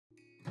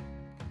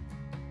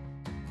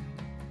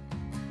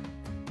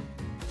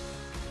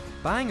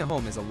Buying a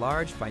home is a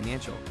large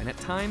financial and at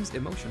times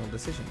emotional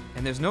decision,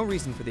 and there's no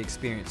reason for the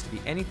experience to be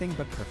anything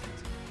but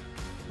perfect.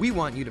 We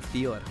want you to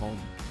feel at home.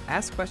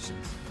 Ask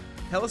questions.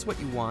 Tell us what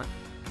you want,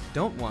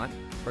 don't want,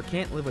 or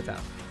can't live without.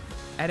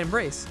 At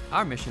Embrace,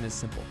 our mission is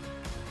simple: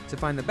 to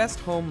find the best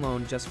home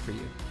loan just for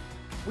you.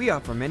 We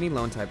offer many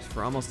loan types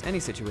for almost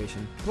any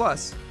situation.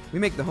 Plus, we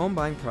make the home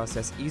buying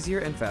process easier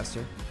and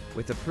faster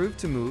with Approved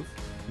to Move,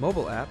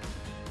 mobile app.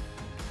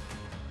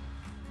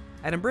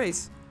 At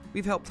Embrace,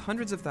 we've helped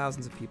hundreds of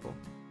thousands of people.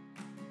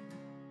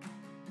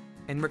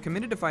 And we're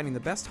committed to finding the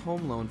best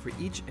home loan for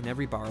each and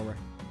every borrower.